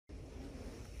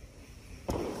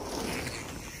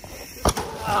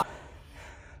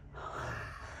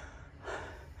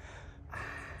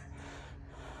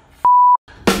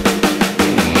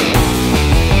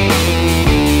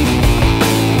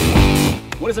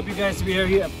up, you guys? We are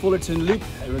here at Fullerton Loop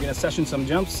and we're gonna session some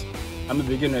jumps. I'm a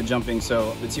beginner at jumping,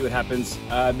 so let's see what happens.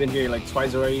 I've been here like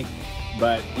twice already,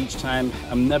 but each time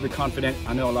I'm never confident.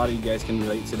 I know a lot of you guys can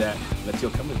relate to that. Let's go,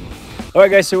 come with me. All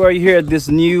right, guys, so we're here at this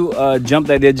new jump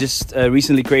that they just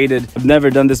recently created. I've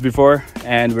never done this before,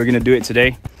 and we're gonna do it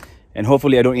today. And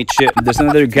hopefully I don't eat shit. There's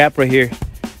another gap right here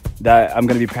that I'm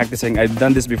gonna be practicing. I've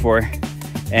done this before,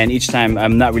 and each time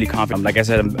I'm not really confident. Like I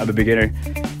said, I'm a beginner,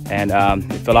 and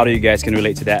if a lot of you guys can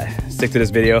relate to that, stick to this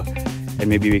video, and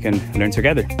maybe we can learn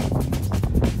together.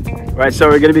 All right, so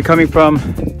we're gonna be coming from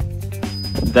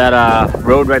that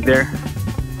road right there,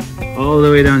 all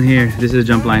the way down here. This is a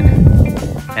jump line,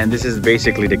 and this is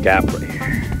basically the gap right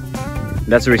here.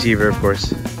 That's the receiver, of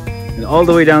course, and all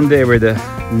the way down there where the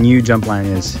new jump line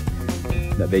is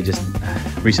that they just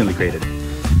recently created.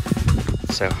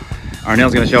 So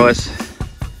Arnell's gonna show us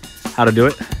how to do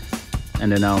it, and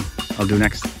then I'll do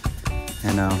next,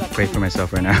 and I'll pray for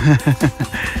myself right now.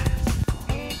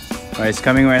 All right, it's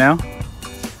coming right now.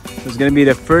 It's gonna be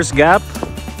the first gap.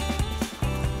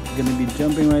 I'm gonna be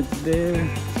jumping right there.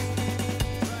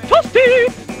 Toasty!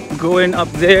 Going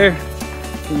up there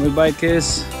where my bike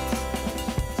is.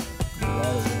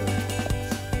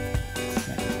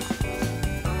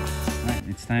 Alright,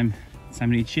 it's time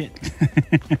to eat shit.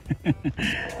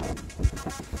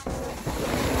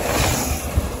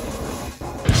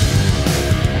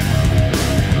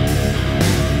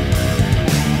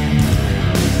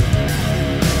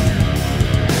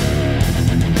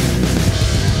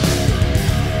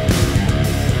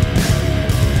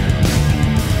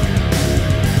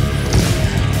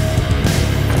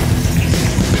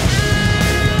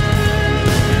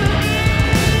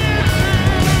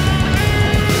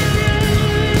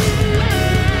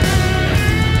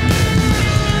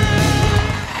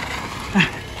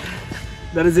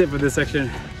 That is it for this section.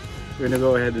 We're gonna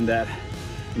go ahead in that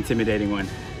intimidating one.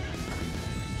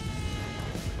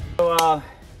 So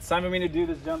it's time for me to do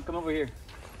this jump. Come over here.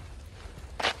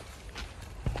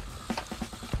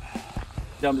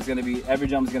 Every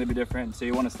jump is gonna be different. So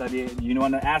you want to study it. You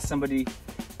want to ask somebody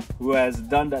who has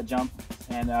done that jump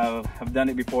and have done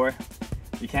it before.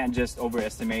 You can't just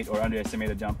overestimate or underestimate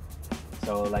a jump.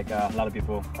 So like a lot of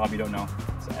people probably don't know.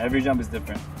 So every jump is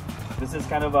different. This is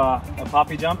kind of a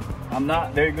poppy jump. I'm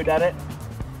not very good at it.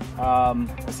 A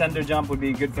center jump would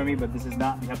be good for me, but this is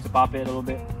not. You have to pop it a little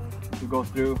bit to go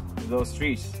through those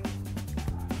trees.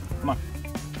 Come on.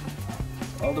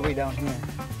 All the way down here.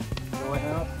 Going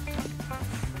up.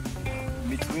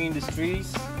 Between these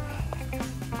trees.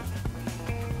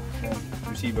 And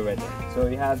receiver right there. So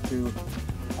you have to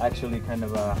actually kind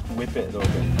of whip it a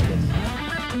little bit, I guess.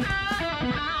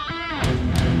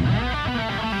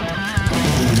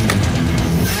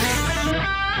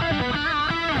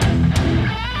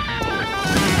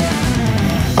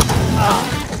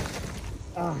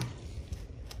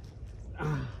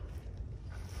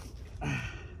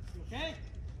 Okay?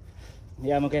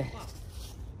 Yeah, I'm okay.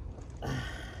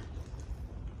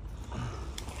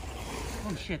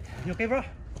 Oh shit. You okay, bro?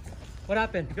 What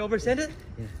happened? You overextended?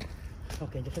 Yeah.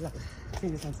 Okay, just relax. See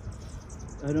this hands.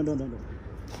 No.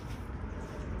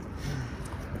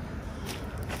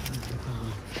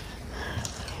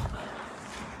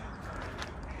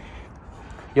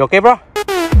 You okay, bro?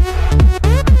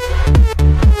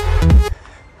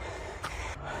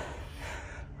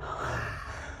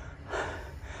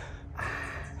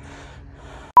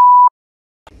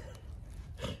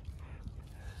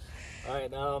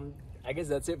 Alright, I guess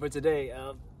that's it for today.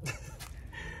 I'm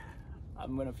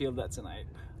gonna feel that tonight.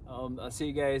 I'll see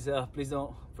you guys. Please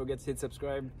don't forget to hit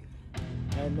subscribe.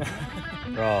 And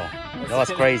Bro, that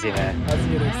was crazy, man. I'll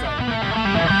see you next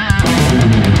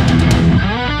time.